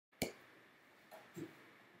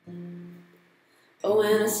But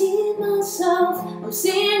when I see myself, I'm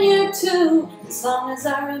seeing you too. As long as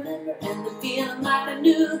I remember and the feeling like I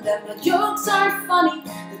knew that my jokes aren't funny,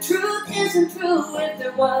 the truth isn't true if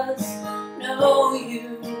there was no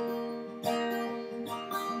you.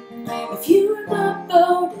 If you were my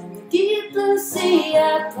boat in the deep blue sea,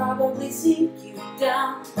 I'd probably sink you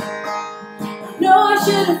down. I know I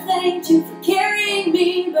should have thanked you for carrying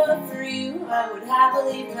me, but for you I would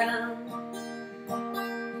happily drown.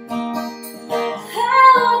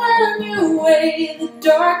 Out on your way, the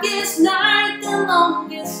darkest night, the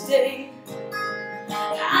longest day.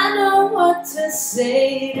 I know what to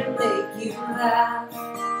say to make you laugh,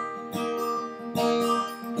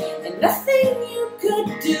 and nothing you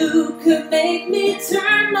could do could make me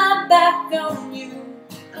turn my back on you.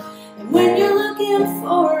 And when you're looking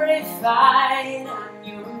for a fight, I'm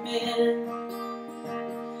your man.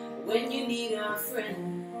 When you need a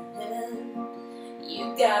friend,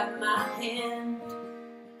 you got my hand.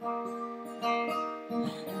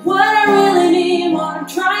 What I really mean, what I'm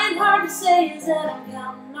trying hard to say, is that I'm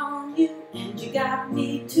counting on you, and you got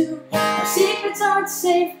me too. Our secrets aren't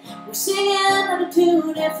safe, we're singing out of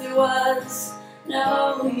tune. If there was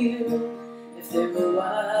no you, if there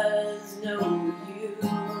was no you.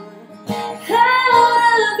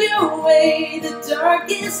 Out of your way, the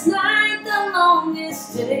darkest night, the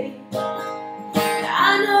longest day.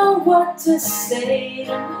 I know what to say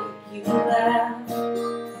to make you laugh.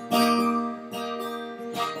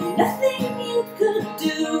 Nothing you could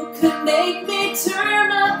do could make me turn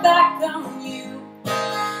my back on you.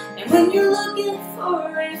 And when you're looking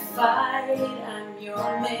for a fight, I'm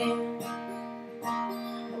your man.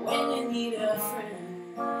 When you need a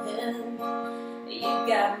friend, you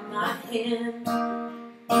got my hand.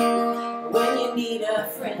 When you need a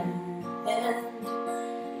friend,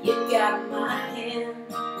 you got my hand.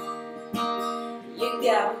 You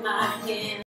got my hand.